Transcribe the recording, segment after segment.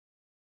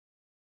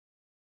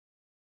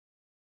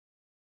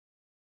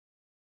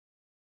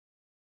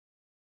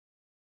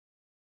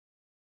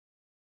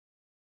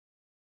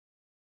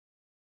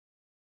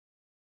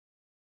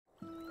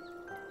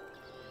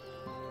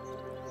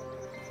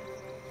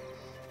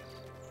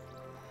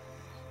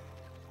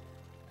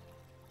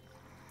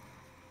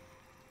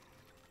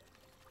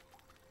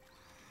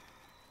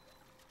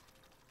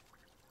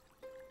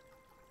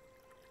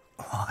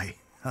Why,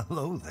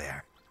 hello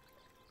there.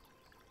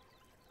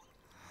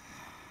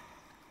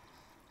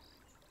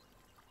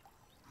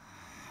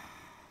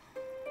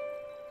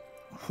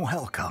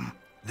 Welcome.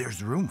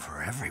 There's room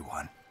for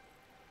everyone.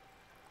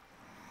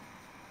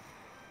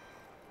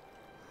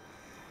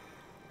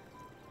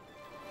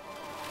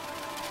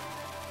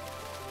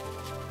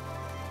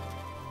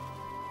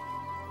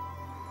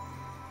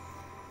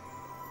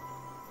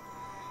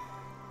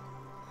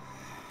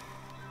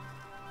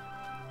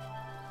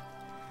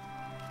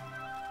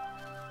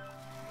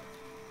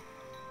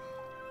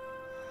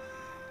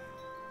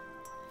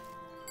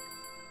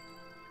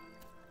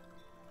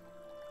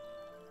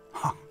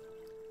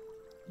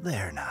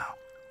 There now.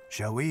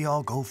 Shall we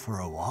all go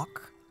for a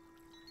walk?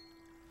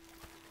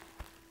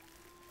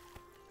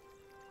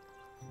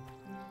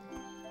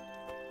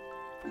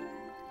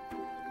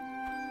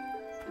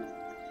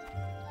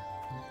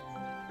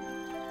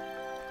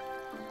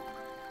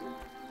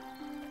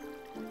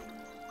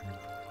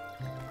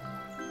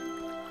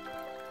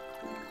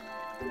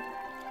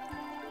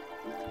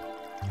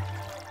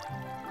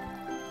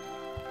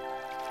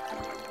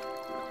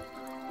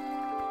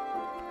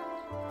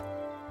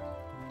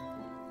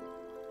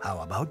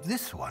 How about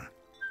this one?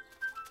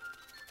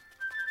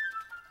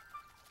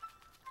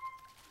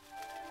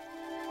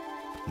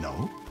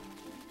 No?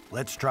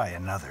 Let's try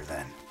another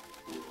then.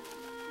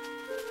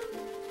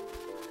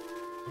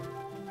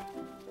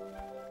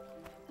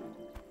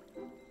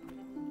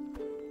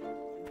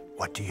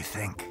 What do you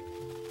think?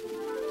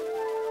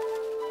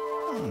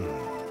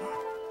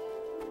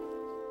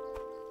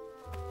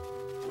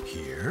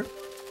 Here?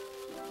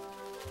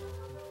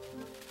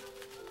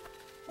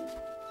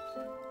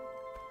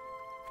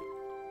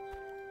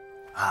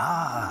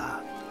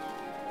 Ah!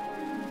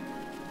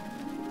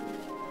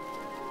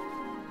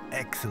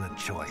 Excellent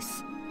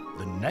choice.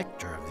 The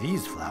nectar of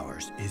these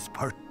flowers is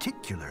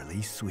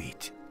particularly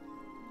sweet.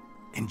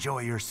 Enjoy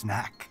your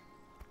snack.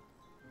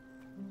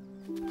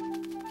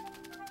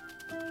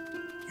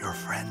 Your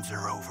friends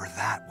are over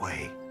that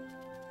way.